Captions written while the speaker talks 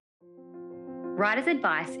Writer's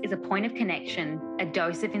Advice is a point of connection, a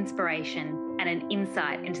dose of inspiration, and an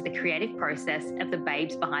insight into the creative process of the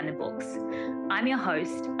babes behind the books. I'm your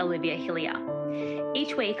host, Olivia Hillier.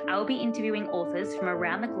 Each week, I will be interviewing authors from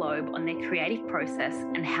around the globe on their creative process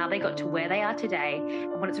and how they got to where they are today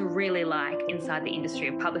and what it's really like inside the industry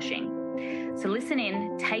of publishing. So listen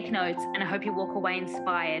in, take notes, and I hope you walk away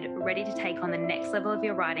inspired, ready to take on the next level of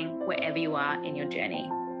your writing wherever you are in your journey.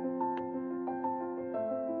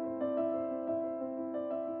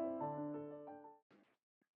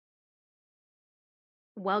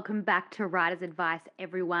 Welcome back to Writer's Advice,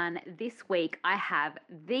 everyone. This week I have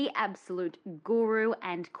the absolute guru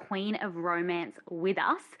and queen of romance with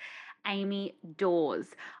us, Amy Daws.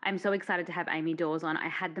 I'm so excited to have Amy Daws on. I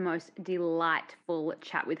had the most delightful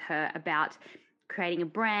chat with her about creating a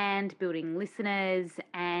brand, building listeners,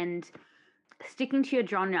 and sticking to your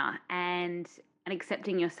genre and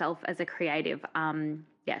accepting yourself as a creative.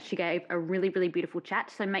 She gave a really, really beautiful chat.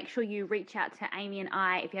 So make sure you reach out to Amy and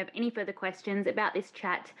I if you have any further questions about this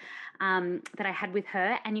chat that I had with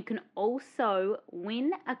her. And you can also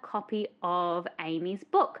win a copy of Amy's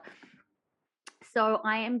book. So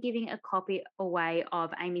I am giving a copy away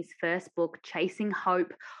of Amy's first book, Chasing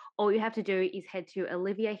Hope. All you have to do is head to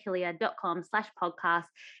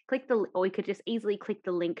oliviahillier.com/podcast, or you could just easily click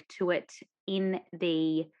the link to it in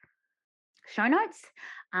the show notes,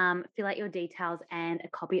 fill out your details, and a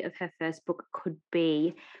copy of her first book could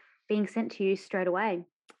be being sent to you straight away.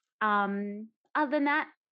 Other than that,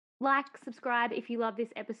 like, subscribe if you love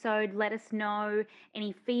this episode. Let us know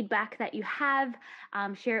any feedback that you have.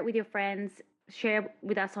 Share it with your friends. Share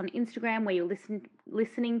with us on Instagram where you're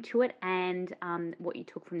listening to it and what you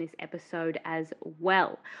took from this episode as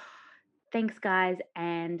well. Thanks, guys.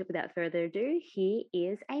 And without further ado, here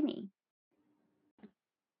is Amy.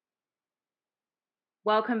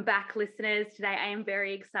 Welcome back, listeners. Today I am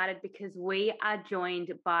very excited because we are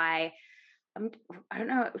joined by, I don't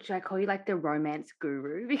know, should I call you like the romance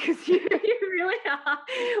guru? Because you really are.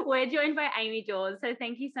 We're joined by Amy Daws. So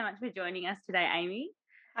thank you so much for joining us today, Amy.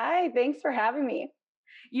 Hi, thanks for having me.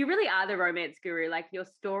 You really are the romance guru. Like, your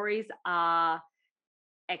stories are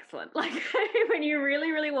excellent. Like, when you really,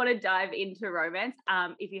 really want to dive into romance,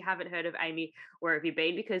 if you haven't heard of Amy, where have you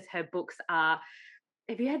been? Because her books are...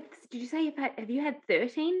 Have you had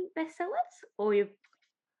 13 bestsellers or your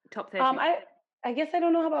top 13? I guess I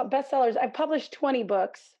don't know about bestsellers. I've published 20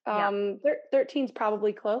 books. 13's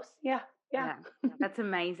probably close. Yeah. That's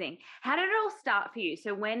amazing. How did it all start for you?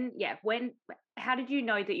 So how did you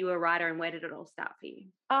know that you were a writer, and where did it all start for you?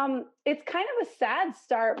 It's kind of a sad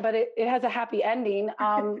start, but it has a happy ending.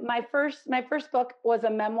 My first book was a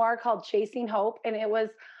memoir called Chasing Hope, and it was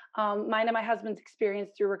mine and my husband's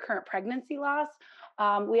experience through recurrent pregnancy loss.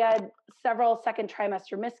 We had several second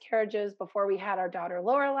trimester miscarriages before we had our daughter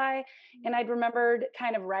Lorelai, and I'd remembered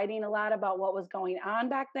kind of writing a lot about what was going on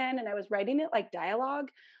back then, and I was writing it like dialogue.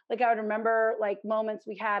 Like, I would remember like moments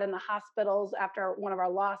we had in the hospitals after one of our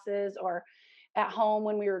losses, or at home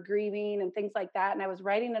when we were grieving and things like that, and I was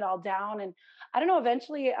writing it all down. And I don't know,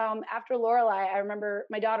 eventually after Lorelai, I remember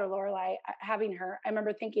my daughter Lorelai, having her, I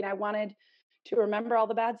remember thinking I wanted to remember all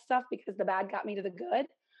the bad stuff because the bad got me to the good.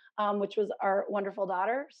 Which was our wonderful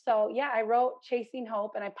daughter. So yeah, I wrote Chasing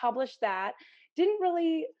Hope and I published that. Didn't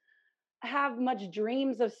really have much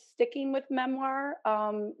dreams of sticking with memoir.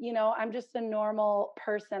 I'm just a normal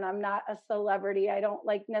person. I'm not a celebrity. I don't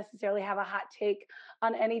like necessarily have a hot take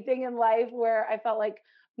on anything in life, where I felt like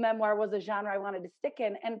memoir was a genre I wanted to stick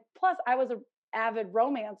in. And plus I was an avid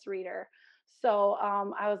romance reader. So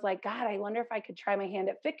I was like, God, I wonder if I could try my hand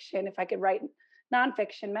at fiction. If I could write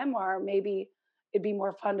nonfiction memoir, maybe it'd be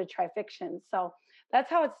more fun to try fiction. So that's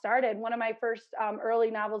how it started. One of my first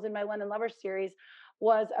early novels in my London Lovers series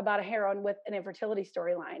was about a heroine with an infertility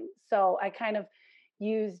storyline. So I kind of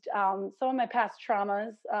used some of my past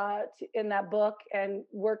traumas in that book and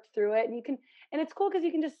worked through it. And it's cool because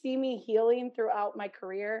you can just see me healing throughout my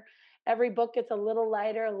career. Every book gets a little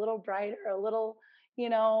lighter, a little brighter, a little,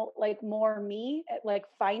 like more me, like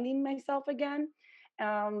finding myself again.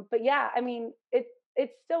 But yeah, I mean,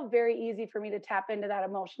 it's still very easy for me to tap into that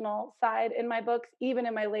emotional side in my books, even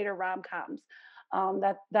in my later rom-coms.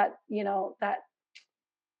 That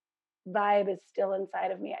vibe is still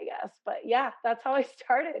inside of me, I guess. But yeah, that's how I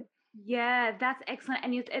started. Yeah, that's excellent.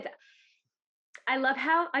 And I love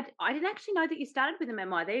how I didn't actually know that you started with a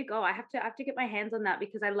memoir. There you go. I have to get my hands on that,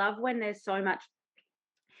 because I love when there's so much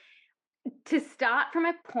to start from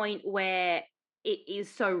a point where it is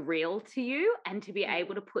so real to you, and to be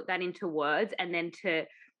able to put that into words, and then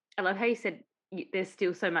I love how you said there's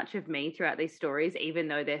still so much of me throughout these stories, even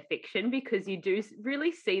though they're fiction, because you do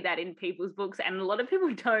really see that in people's books, and a lot of people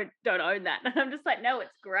don't own that. And I'm just like, no,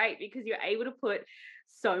 it's great because you're able to put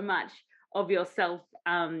so much of yourself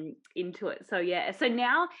into it. So yeah, so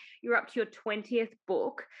now you're up to your 20th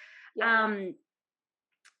book. Yeah. Um,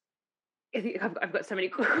 I think I've got so many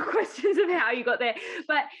questions of how you got there,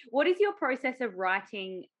 but what is your process of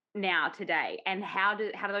writing now today, and how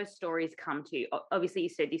do those stories come to you? Obviously, you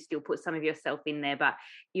said you still put some of yourself in there, but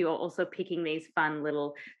you're also picking these fun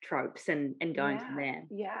little tropes and going from Yeah, there.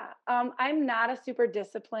 yeah. I'm not a super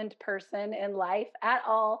disciplined person in life at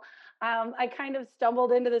all. I kind of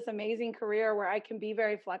stumbled into this amazing career where I can be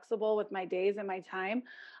very flexible with my days and my time.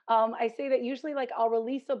 I say that usually, like, I'll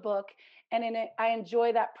release a book, and in it, I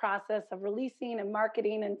enjoy that process of releasing and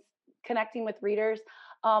marketing and connecting with readers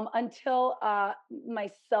until my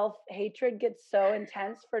self hatred gets so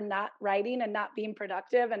intense for not writing and not being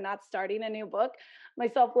productive and not starting a new book. My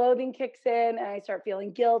self loathing kicks in and I start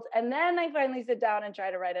feeling guilt. And then I finally sit down and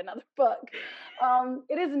try to write another book.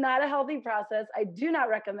 It is not a healthy process. I do not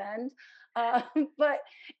recommend. Uh, but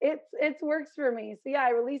it's works for me. So yeah,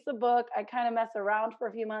 I release a book. I kind of mess around for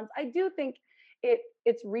a few months. I do think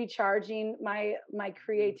it's recharging my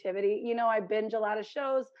creativity. You know, I binge a lot of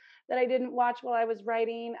shows that I didn't watch while I was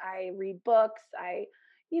writing. I read books. I,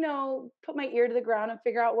 put my ear to the ground and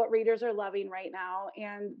figure out what readers are loving right now.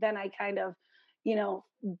 And then I kind of, you know,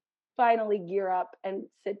 finally gear up and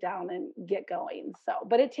sit down and get going. So,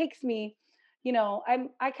 but it takes me,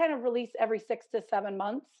 I kind of release every 6 to 7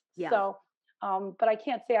 months. Yeah. So, but I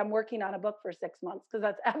can't say I'm working on a book for 6 months because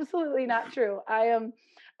that's absolutely not true. I am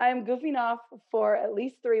goofing off for at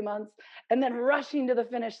least 3 months and then rushing to the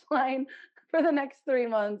finish line for the next 3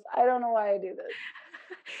 months. I don't know why I do this.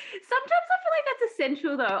 Sometimes I feel like that's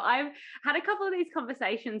essential, though. I've had a couple of these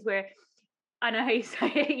conversations where I know how you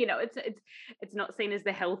say it, it's not seen as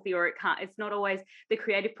the healthy, or it's not always the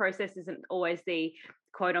creative process isn't always the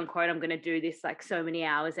quote unquote I'm going to do this like so many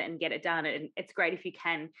hours and get it done, and it's great if you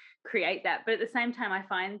can create that, but at the same time I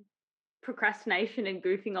find procrastination and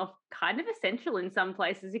goofing off kind of essential in some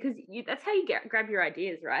places, because that's how you grab your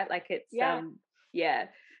ideas, right? Like it's Yeah. yeah,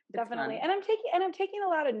 it's Definitely. fun. And I'm taking a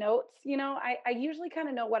lot of notes. I usually kind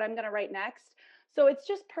of know what I'm going to write next. So it's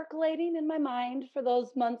just percolating in my mind for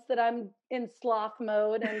those months that I'm in sloth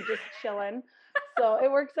mode and just chilling. So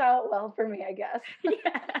it works out well for me, I guess.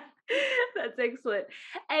 Yeah, that's excellent.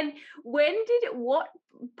 And what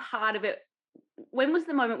part of it, when was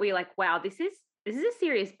the moment where you're like, wow, this is a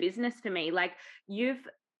serious business for me? Like, you've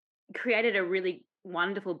created a really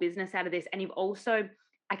wonderful business out of this, and you've also,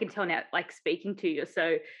 I can tell now, like speaking to you,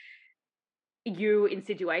 so you in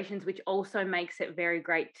situations, which also makes it very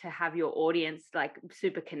great to have your audience like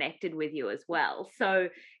super connected with you as well. So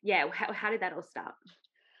yeah, how did that all start?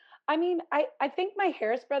 I mean, I think my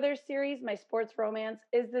Harris Brothers series, my sports romance,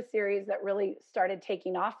 is the series that really started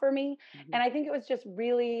taking off for me. And Mhm. I think it was just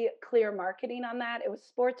really clear marketing on that. It was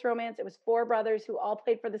sports romance. It was four brothers who all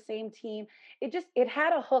played for the same team. It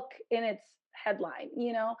had a hook in its headline.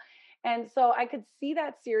 And so I could see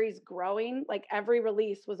that series growing. Like every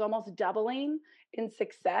release was almost doubling in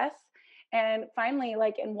success. And finally,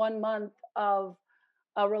 like in 1 month of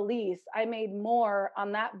a release, I made more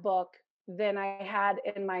on that book than I had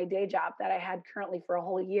in my day job that I had currently for a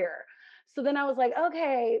whole year. So then I was like,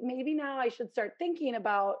 okay, maybe now I should start thinking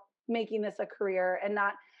about making this a career and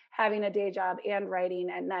not having a day job and writing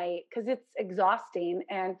at night because it's exhausting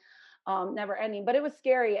and never ending. But it was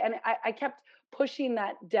scary. And I kept pushing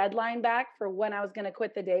that deadline back for when I was going to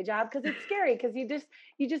quit the day job because it's scary because you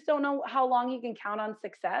just don't know how long you can count on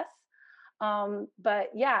success.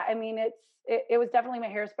 But yeah, I mean, it was definitely my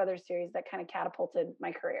Harris Brothers series that kind of catapulted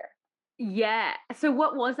my career. Yeah. So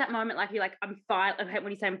what was that moment like? You're like, I'm fine.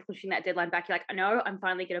 When you say I'm pushing that deadline back, you're like, I know I'm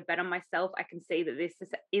finally going to bet on myself. I can see that this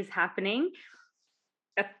is happening.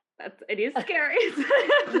 It is scary.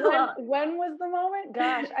 It's a lot. When was the moment?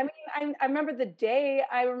 Gosh, I mean, I remember the day.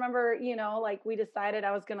 I remember, like we decided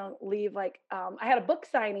I was gonna leave. Like, I had a book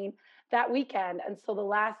signing that weekend, and so the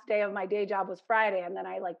last day of my day job was Friday, and then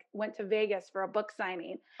I like went to Vegas for a book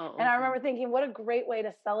signing, Oh, and I awesome. remember thinking, what a great way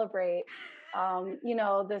to celebrate,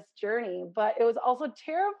 this journey. But it was also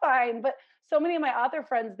terrifying. But so many of my author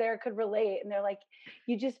friends there could relate, and they're like,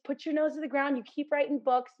 you just put your nose to the ground, you keep writing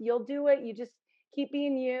books, you'll do it. You just keep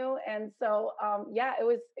being you. And so yeah,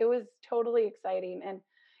 it was totally exciting. And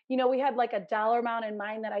we had like a dollar amount in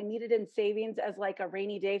mind that I needed in savings as like a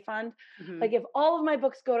rainy day fund. Hmm. Like if all of my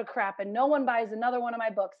books go to crap and no one buys another one of my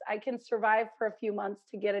books, I can survive for a few months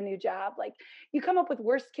to get a new job. Like you come up with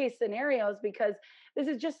worst case scenarios because this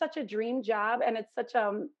is just such a dream job, and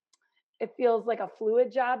it feels like a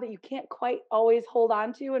fluid job that you can't quite always hold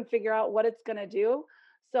on to and figure out what it's going to do.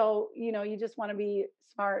 So, you just want to be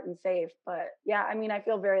smart and safe. But yeah, I mean, I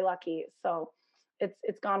feel very lucky. So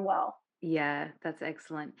it's gone well. Yeah, that's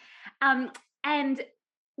excellent. And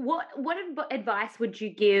what advice would you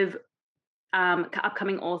give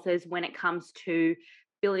upcoming authors when it comes to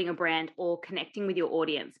building a brand or connecting with your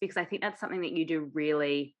audience? Because I think that's something that you do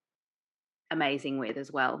really amazing with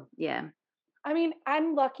as well. Yeah. I mean,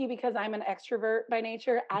 I'm lucky because I'm an extrovert by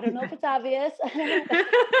nature. I don't know if it's obvious.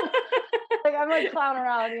 Like I'm like clown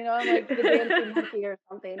around, I'm like the dancing monkey or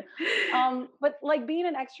something. But like being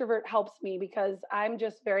an extrovert helps me because I'm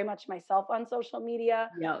just very much myself on social media.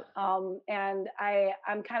 Yep. And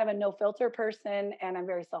I'm kind of a no filter person and I'm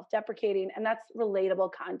very self-deprecating and that's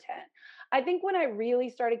relatable content. I think when I really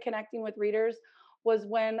started connecting with readers was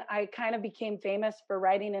when I kind of became famous for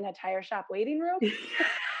writing in a tire shop waiting room.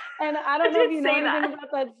 And I I don't know if did you know see anything that.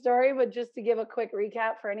 about that story, but just to give a quick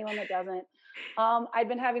recap for anyone that doesn't, I'd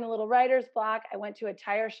been having a little writer's block. I went to a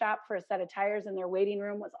tire shop for a set of tires, and their waiting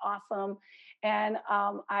room was awesome. And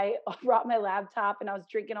I brought my laptop, and I was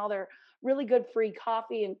drinking all their really good free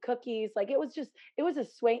coffee and cookies. Like it was a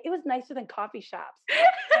swing. It was nicer than coffee shops,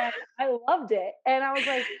 and I loved it. And I was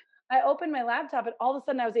like, I opened my laptop and all of a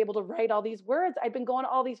sudden I was able to write all these words. I'd been going to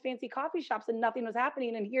all these fancy coffee shops and nothing was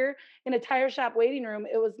happening. And here in a tire shop waiting room,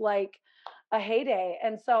 it was like a heyday.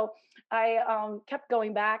 And so I kept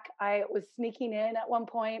going back. I was sneaking in at one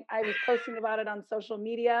point. I was posting about it on social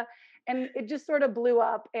media and it just sort of blew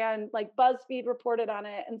up. And like BuzzFeed reported on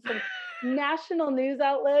it and some national news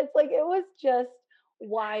outlets. Like it was just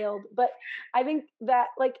wild. But I think that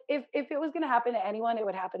like if it was going to happen to anyone, it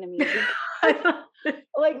would happen to me because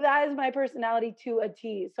like that is my personality to a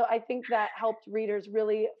T. So I think that helped readers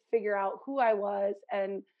really figure out who I was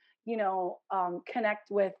and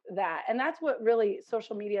connect with that. And that's what really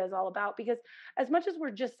social media is all about. Because as much as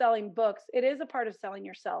we're just selling books, it is a part of selling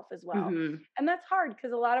yourself as well. Mhm. And that's hard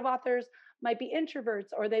because a lot of authors might be introverts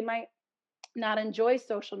or they might not enjoy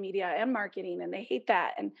social media and marketing and they hate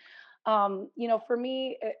that. And for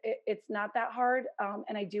me it's not that hard,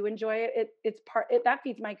 and I do enjoy it. That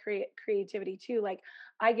feeds my creativity too. Like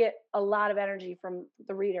I get a lot of energy from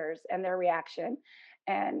the readers and their reaction,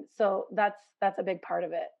 and so that's a big part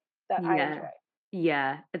of it that I Yeah. enjoy.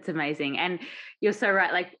 Yeah, it's amazing. And you're so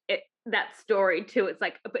right. Like that story too, it's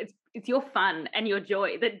like but it's your fun and your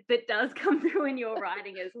joy that does come through in your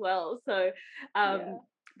writing as well. So Yeah.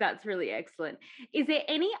 that's really excellent. Is there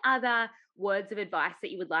any other words of advice that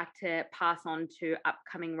you would like to pass on to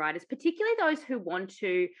upcoming writers, particularly those who want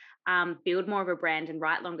to build more of a brand and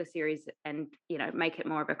write longer series and make it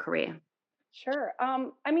more of a career? Sure.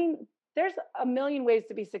 I mean, there's a million ways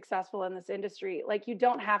to be successful in this industry. Like, you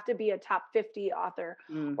don't have to be a top 50 author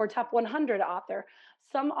Mm. or top 100 author.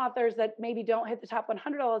 Some authors that maybe don't hit the top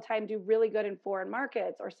 100 all the time do really good in foreign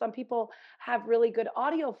markets, or some people have really good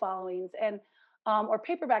audio followings and or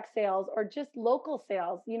paperback sales or just local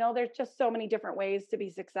sales. There's just so many different ways to be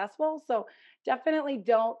successful. So definitely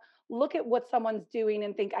don't look at what someone's doing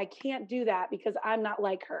and think I can't do that because I'm not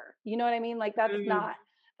like her. You know what I mean? Like Mm.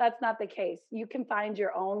 that's not the case. You can find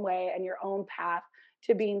your own way and your own path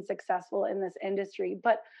to being successful in this industry.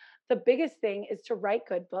 But the biggest thing is to write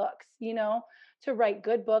good books, to write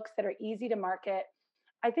good books that are easy to market.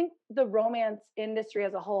 I think the romance industry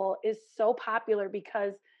as a whole is so popular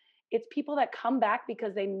because it's people that come back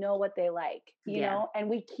because they know what they like, Yeah. and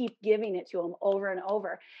we keep giving it to them over and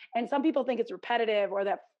over. And some people think it's repetitive or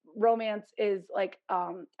that romance is like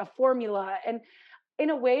a formula. And in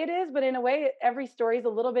a way it is, but in a way every story is a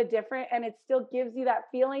little bit different and it still gives you that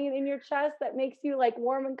feeling in your chest that makes you like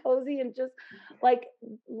warm and cozy and just like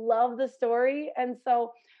love the story. And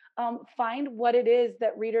so find what it is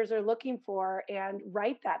that readers are looking for and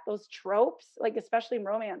write those tropes, like especially in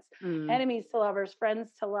romance, Mm. enemies to lovers,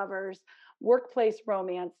 friends to lovers, workplace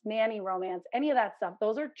romance, nanny romance, any of that stuff.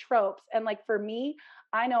 Those are tropes. And like for me,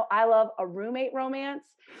 I know I love a roommate romance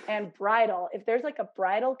and bridal. If there's like a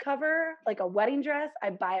bridal cover, like a wedding dress,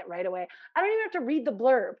 I buy it right away. I don't even have to read the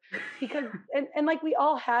blurb because and like we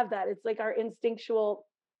all have that. It's like our instinctual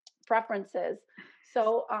preferences.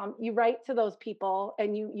 So you write to those people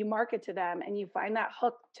and you market to them and you find that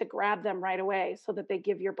hook to grab them right away so that they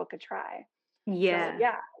give your book a try. So Yeah.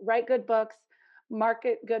 yeah, write good books,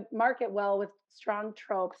 market well with strong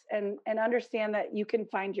tropes, and understand that you can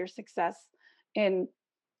find your success in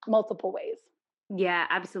multiple ways. Yeah,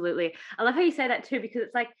 absolutely. I love how you say that too, because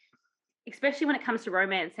it's like, especially when it comes to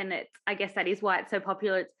romance, and I guess that is why it's so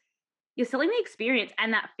popular. You're selling the experience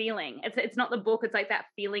and that feeling. It's not the book, it's like that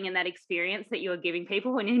feeling and that experience that you're giving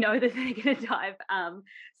people when you know that they're gonna dive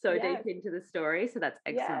so deep Yes, into the story. So that's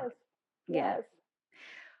excellent. yes. Yeah. Yes.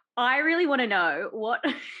 I really want to know what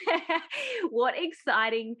what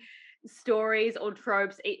exciting stories or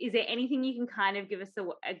tropes is there anything you can kind of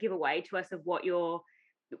give away to us of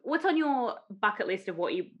what's on your bucket list of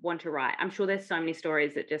what you want to write? I'm sure there's so many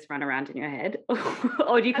stories that just run around in your head.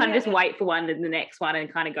 Or do you I kind mean, of just wait for one and the next one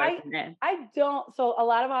and kind of go I from there? I don't. So a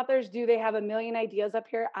lot of authors do. They have a million ideas up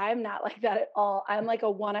here. I'm not like that at all. I'm like a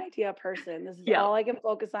one idea person. This is Yeah. all I can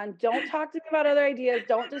focus on. Don't talk to me about other ideas.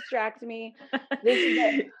 Don't distract me. This is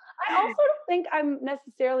it. I also don't think I'm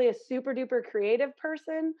necessarily a super duper creative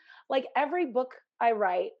person. Like every book I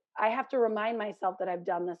write, I have to remind myself that I've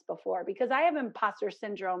done this before because I have imposter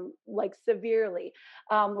syndrome like severely,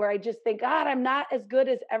 where I just think, God, I'm not as good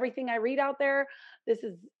as everything I read out there. This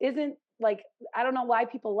isn't like I don't know why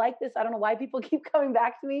people like this. I don't know why people keep coming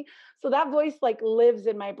back to me. So that voice like lives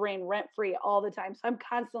in my brain rent free all the time. So I'm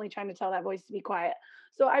constantly trying to tell that voice to be quiet.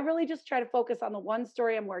 So I really just try to focus on the one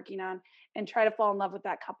story I'm working on and try to fall in love with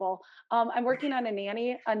that couple. I'm working on a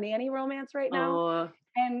nanny romance right now, Oh,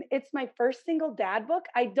 and it's my first single dad book.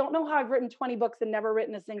 I don't know how I've written 20 books and never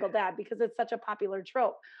written a single dad because it's such a popular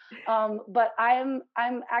trope. But I'm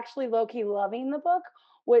actually low key loving the book,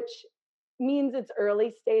 which means it's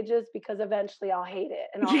early stages because eventually I'll hate it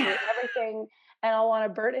and I'll yeah. hate everything and I'll want to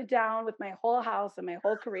burn it down with my whole house and my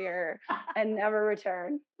whole career and never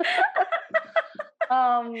return.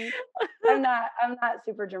 um, I'm not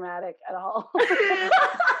super dramatic at all.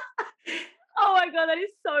 Oh my god, that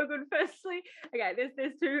is so good. Firstly, okay,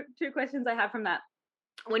 there's two questions I have from that.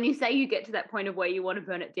 When you say you get to that point of where you want to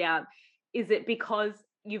burn it down, is it because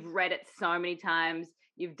you've read it so many times,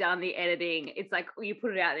 you've done the editing, it's like you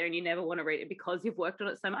put it out there and you never want to read it because you've worked on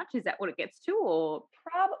it so much? Is that what it gets to? Or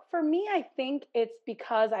For me, I think it's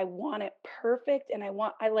because I want it perfect and I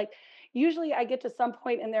like usually I get to some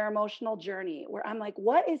point in their emotional journey where I'm like,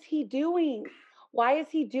 what is he doing? Why is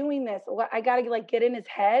he doing this? What I gotta like get in his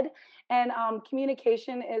head. And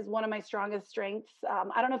communication is one of my strongest strengths.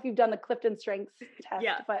 I don't know if you've done the Clifton Strengths test,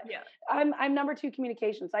 yeah, but yeah. I'm number two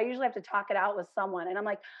communication. So I usually have to talk it out with someone. And I'm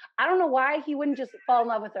like, I don't know why he wouldn't just fall in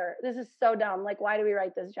love with her. This is so dumb. Like, why do we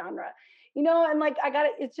write this genre? And like I got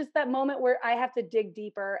it. It's just that moment where I have to dig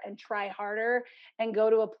deeper and try harder and go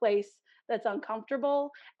to a place that's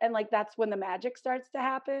uncomfortable. And like that's when the magic starts to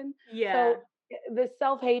happen. Yeah. So the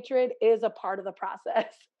self-hatred is a part of the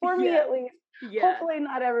process for me Yeah. at least. Yeah. Hopefully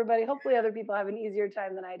not everybody. Hopefully other people have an easier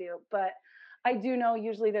time than I do. But I do know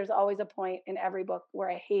usually there's always a point in every book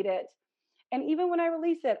where I hate it. And even when I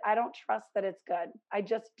release it, I don't trust that it's good. I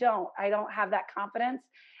just don't. I don't have that confidence.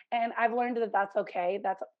 And I've learned that that's okay.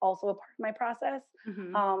 That's also a part of my process.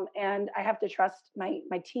 Hmm. And I have to trust my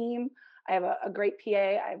team. I have a great PA.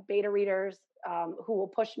 I have beta readers who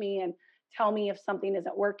will push me and tell me if something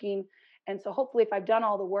isn't working. And so hopefully, if I've done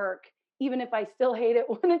all the work, even if I still hate it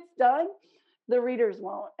when it's done, the readers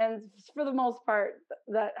won't. And for the most part,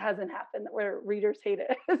 that hasn't happened where readers hate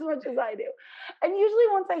it as much as I do. And usually,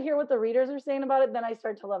 once I hear what the readers are saying about it, then I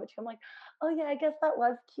start to love it too. I'm like, oh, yeah, I guess that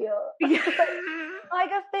was cute. Yeah. Like, I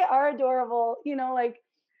guess they are adorable. Like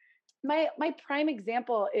my prime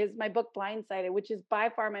example is my book Blindsided, which is by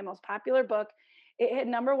far my most popular book. It hit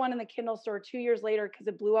number one in the Kindle store 2 years later because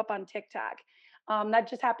it blew up on TikTok. That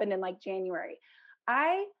just happened in like January.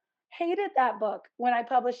 I hated that book when I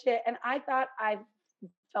published it, and I thought I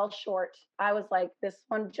fell short. I was like, this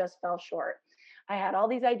one just fell short. I had all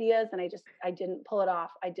these ideas and I didn't pull it off.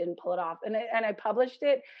 I didn't pull it off. And I published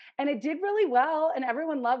it and it did really well and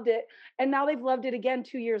everyone loved it. And now they've loved it again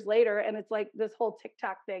 2 years later. And it's like this whole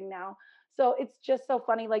TikTok thing now. So it's just so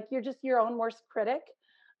funny. Like you're just your own worst critic,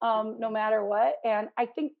 no matter what. And I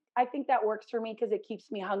think that works for me because it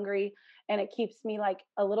keeps me hungry and it keeps me like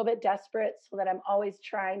a little bit desperate so that I'm always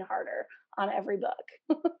trying harder on every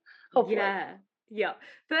book. Hopefully. Yeah. Yeah.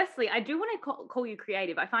 Firstly, I do want to call you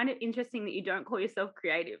creative. I find it interesting that you don't call yourself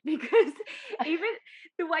creative because even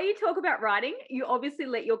the way you talk about writing, you obviously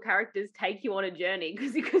let your characters take you on a journey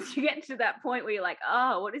because you get to that point where you're like,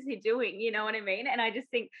 oh, what is he doing? You know what I mean? And I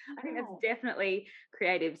think that's No. definitely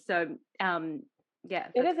creative. So, yeah,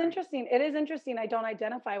 It that's is great. interesting. It is interesting. I don't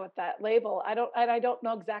identify with that label. I don't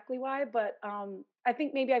know exactly why, but I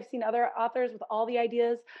think maybe I've seen other authors with all the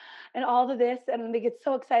ideas and all of this, and they get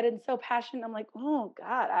so excited and so passionate. I'm like, oh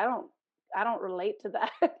God, I don't relate to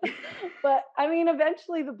that. But I mean,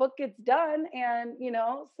 eventually the book gets done, and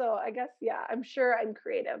so I guess yeah, I'm sure I'm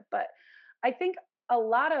creative, but I think a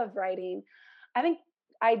lot of writing, I think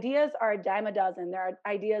ideas are a dime a dozen. There are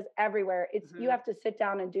ideas everywhere. It's you Hmm. have to sit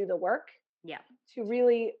down and do the work Yeah. to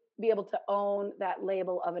really be able to own that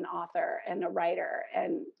label of an author and a writer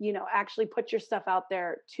and actually put your stuff out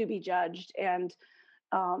there to be judged. And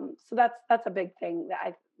so that's a big thing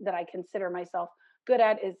that that I consider myself good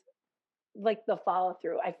at is like the follow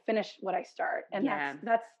through. I finish what I start, and Yeah.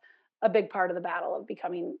 that's a big part of the battle of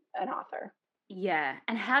becoming an author. Yeah.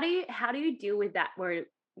 And how do you deal with that where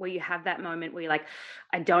you have that moment where you're like,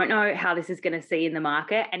 I don't know how this is going to see in the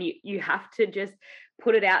market, and you have to just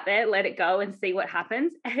put it out there, let it go, and see what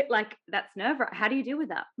happens. Like that's nerve. How do you deal with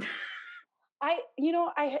that?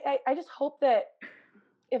 I just hope that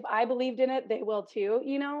if I believed in it, they will too,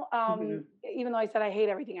 Mhm. even though I said I hate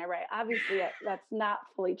everything I write. Obviously, that's not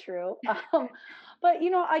fully true. But,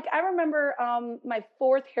 like I remember my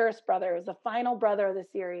fourth Harris brother was the final brother of the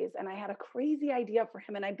series, and I had a crazy idea for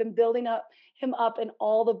him, and I've been building him up in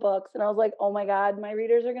all the books, and I was like, oh my God, my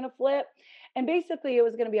readers are going to flip. And basically, it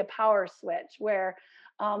was going to be a power switch where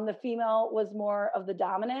the female was more of the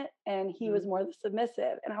dominant and he was Mhm. more the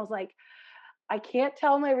submissive. And I was like, I can't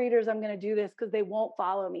tell my readers I'm going to do this because they won't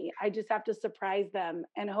follow me. I just have to surprise them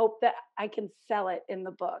and hope that I can sell it in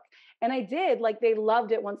the book. And I did. Like they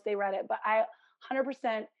loved it once they read it. But I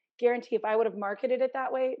 100% guarantee if I would have marketed it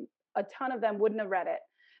that way, a ton of them wouldn't have read it.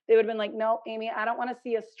 They would have been like, no, Amy, I don't want to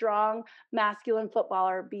see a strong masculine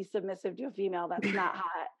footballer be submissive to a female. That's not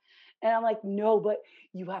hot. And I'm like, no, but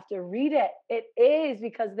you have to read it. It is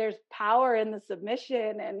because there's power in the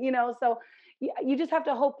submission. And, so you just have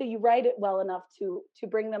to hope that you write it well enough to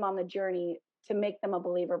bring them on the journey to make them a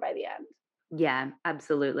believer by the end. Yeah,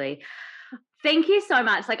 absolutely. Thank you so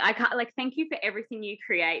much. Like I can't like thank you for everything you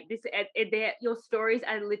create. Your stories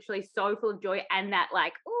are literally so full of joy and that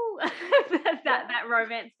like ooh that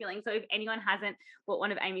romance feeling. So if anyone hasn't bought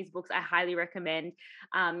one of Amy's books, I highly recommend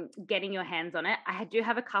getting your hands on it. I do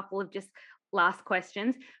have a couple of just last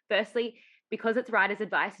questions. Firstly, because it's writer's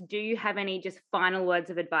advice, do you have any just final words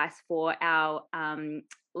of advice for our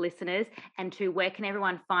listeners? And two, where can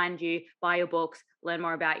everyone find you, buy your books, learn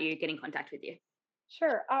more about you, get in contact with you?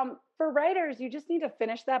 Sure. For writers, you just need to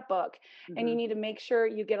finish that book and you Mhm. need to make sure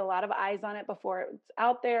you get a lot of eyes on it before it's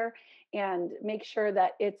out there and make sure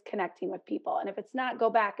that it's connecting with people. And if it's not, go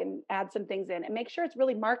back and add some things in and make sure it's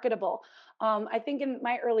really marketable. I think in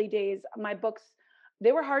my early days, my books,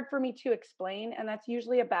 they were hard for me to explain, and that's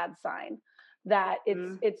usually a bad sign that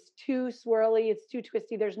Mm. it's too swirly, it's too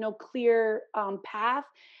twisty, there's no clear path.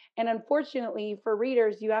 And unfortunately for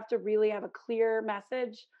readers, you have to really have a clear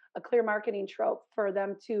message, a clear marketing trope for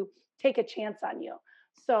them to take a chance on you.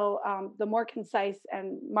 So the more concise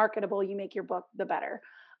and marketable you make your book, the better.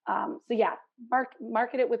 So yeah,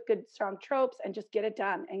 market it with good, strong tropes and just get it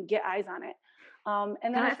done and get eyes on it. And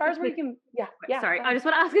Can then I as ask far a as where you quick can, yeah, yeah, sorry, go I ahead. just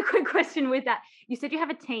want to ask a quick question with that. You said you have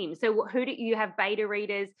a team. So who do you have beta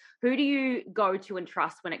readers? Who do you go to and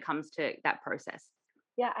trust when it comes to that process?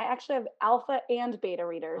 Yeah, I actually have alpha and beta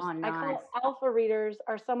readers. Oh, I call nice. alpha readers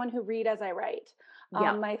are someone who read as I write.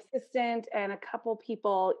 Yep. My assistant and a couple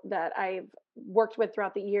people that I've worked with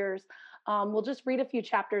throughout the years will just read a few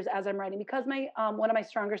chapters as I'm writing because my one of my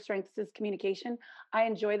stronger strengths is communication. I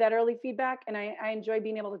enjoy that early feedback and I enjoy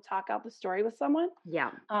being able to talk out the story with someone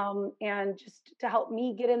Yeah. and just to help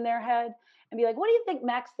me get in their head and be like, what do you think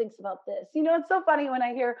Max thinks about this? It's so funny when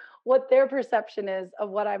I hear what their perception is of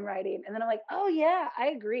what I'm writing. And then I'm like, oh, yeah, I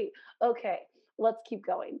agree. Okay, let's keep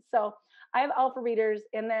going. So I have alpha readers.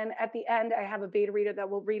 And then at the end, I have a beta reader that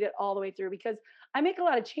will read it all the way through because I make a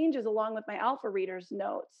lot of changes along with my alpha readers'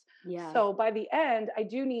 notes. Yeah. So by the end, I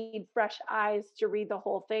do need fresh eyes to read the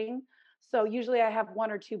whole thing. So usually I have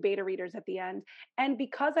one or two beta readers at the end. And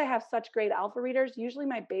because I have such great alpha readers, usually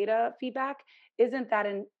my beta feedback isn't that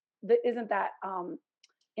in isn't that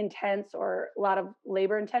intense or a lot of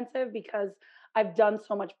labor intensive because I've done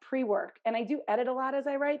so much pre-work and I do edit a lot as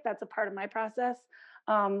I write. That's a part of my process.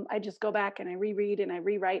 I just go back and I reread and I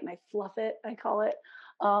rewrite and I fluff it, I call it,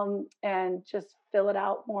 and just fill it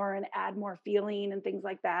out more and add more feeling and things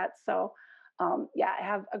like that. So, yeah, I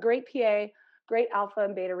have a great PA, great alpha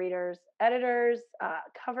and beta readers, editors,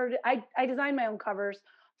 covered. I design my own covers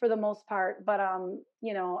for the most part, but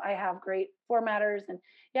I have great formatters and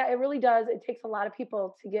yeah, it really does. It takes a lot of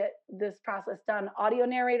people to get this process done. Audio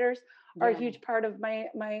narrators are a Yeah. huge part of my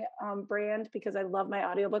brand because I love my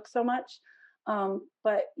audiobooks so much.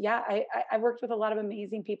 But yeah, I've worked with a lot of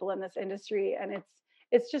amazing people in this industry, and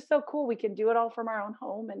it's just so cool. We can do it all from our own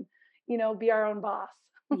home and be our own boss.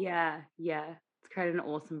 Yeah. Yeah. It's created an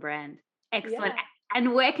awesome brand. Excellent. Yeah.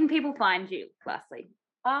 And where can people find you, lastly?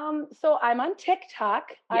 So I'm on TikTok.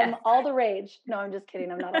 I'm Yes. all the rage. No, I'm just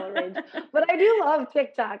kidding. I'm not all the rage, but I do love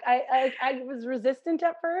TikTok. I was resistant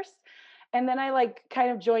at first, and then I like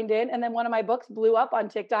kind of joined in, and then one of my books blew up on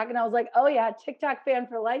TikTok, and I was like, oh yeah, TikTok fan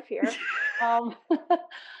for life here. Um,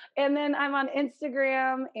 and then I'm on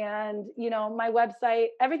Instagram, and my website.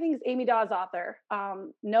 Everything's Amy Daws author.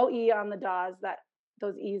 No E on the Daws.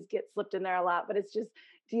 those E's get slipped in there a lot, but it's just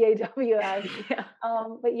DAWS. Yeah.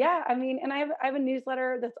 But yeah, I mean, and I have a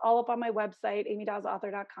newsletter that's all up on my website,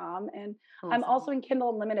 amydawsauthor.com. And I'm Awesome. also in Kindle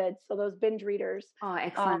Unlimited. So those binge readers Oh, um,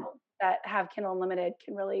 excellent. that have Kindle Unlimited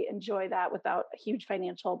can really enjoy that without a huge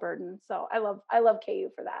financial burden. So I love KU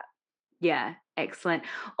for that. Yeah, excellent.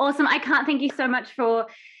 Awesome. I can't thank you so much for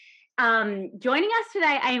joining us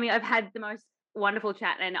today, Amy. I've had the most wonderful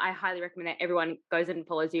chat, and I highly recommend that everyone goes and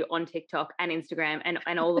follows you on TikTok and Instagram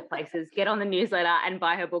and all the places. Get on the newsletter and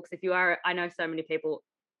buy her books. If you are, I know so many people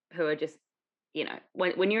who are just,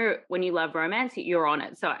 when you love romance, you're on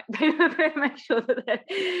it. So make sure that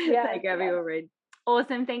Yes, they grab yes. you a read.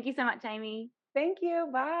 Awesome. Thank you so much, Amy. Thank you.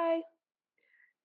 Bye.